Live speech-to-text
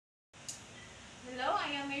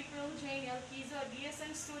April Jane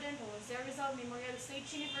Ellise'aj student of Ellise'aj Memorial State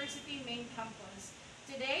University main campus.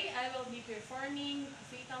 Today, I will be performing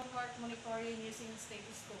fetal heart monitoring using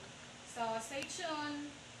stethoscope. So, stay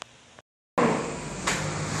tuned!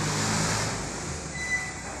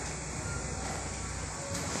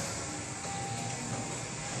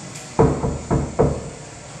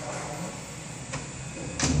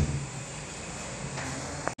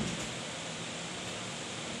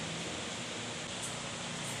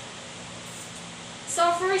 So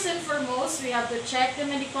first and foremost, we have to check the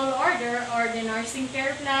medical order or the nursing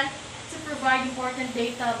care plan to provide important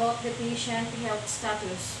data about the patient health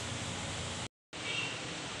status.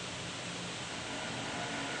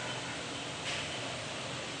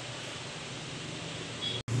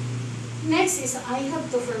 Next is I have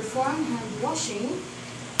to perform hand washing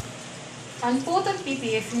and put on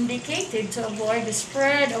PPE if indicated to avoid the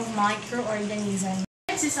spread of microorganisms.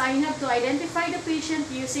 Next is I have to identify the patient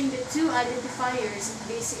using the two identifiers.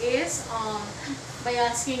 This is by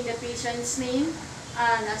asking the patient's name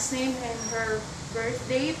and last name and her birth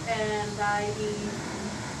date, and by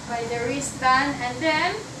the wristband, and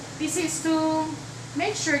then this is to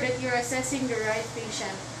make sure that you're assessing the right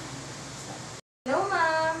patient. Hello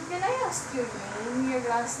ma'am, can I ask your name, your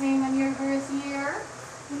last name, and your birth year?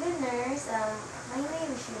 Hello nurse, my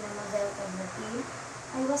name is Sheila Mabel Cabrati.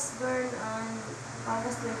 I was born on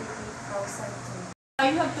August 23,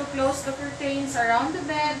 2002. You have to close the curtains around the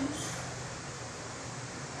bed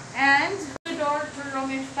and the door to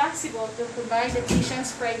room if possible to provide the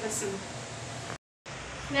patient's privacy.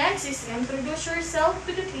 Next is introduce yourself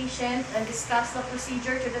to the patient and discuss the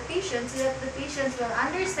procedure to the patient so that the patient will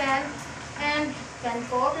understand and can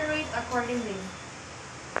cooperate accordingly.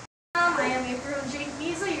 I am April J.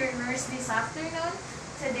 Pisa, your nurse this afternoon.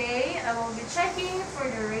 Today, I will be checking for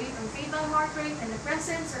the rate of fetal heart rate and the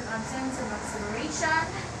presence or absence of acceleration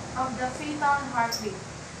of the fetal heart rate.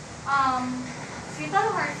 Fetal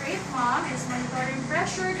heart rate, mom, is monitoring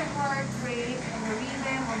pressure, the heart rate, and the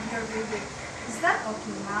rhythm of your breathing. Is that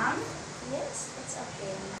okay, mom? Yes, it's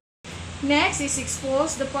okay. Next is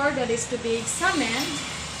expose the part that is to be examined.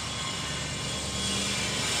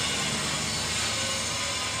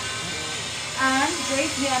 And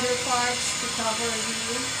drape the other parts to cover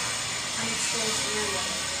the unexposed area.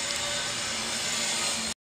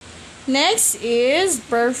 Next is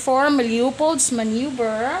perform Leopolds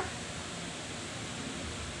maneuver.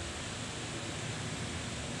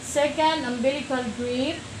 Second, umbilical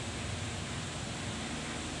grip.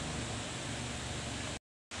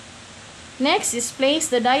 Next is place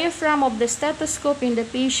the diaphragm of the stethoscope in the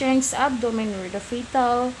patient's abdomen where the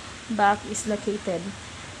fetal back is located,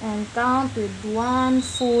 and count with 1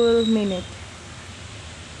 full minute.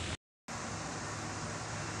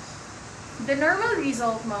 The normal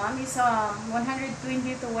result, mom, is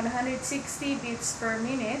 120 to 160 beats per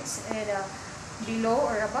minute, and below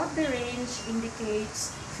or above the range indicates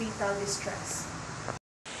fetal distress.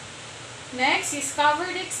 Next is cover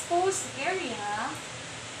the exposed area.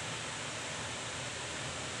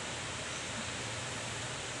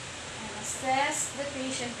 And assess the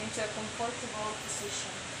patient into a comfortable position.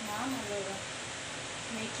 Mom, I will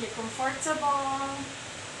make you comfortable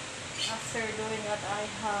after doing what I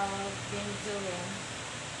have been doing.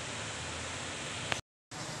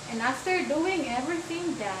 And after doing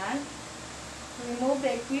everything done, remove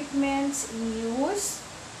the equipment in use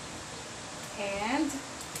and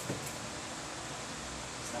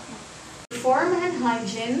perform hand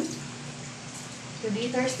hygiene to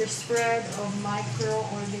deter the spread of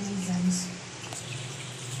microorganisms.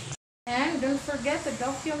 And don't forget to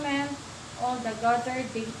document all the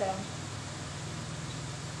gathered data.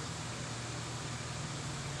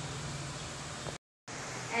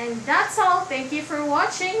 And that's all. Thank you for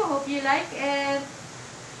watching. Hope you like it.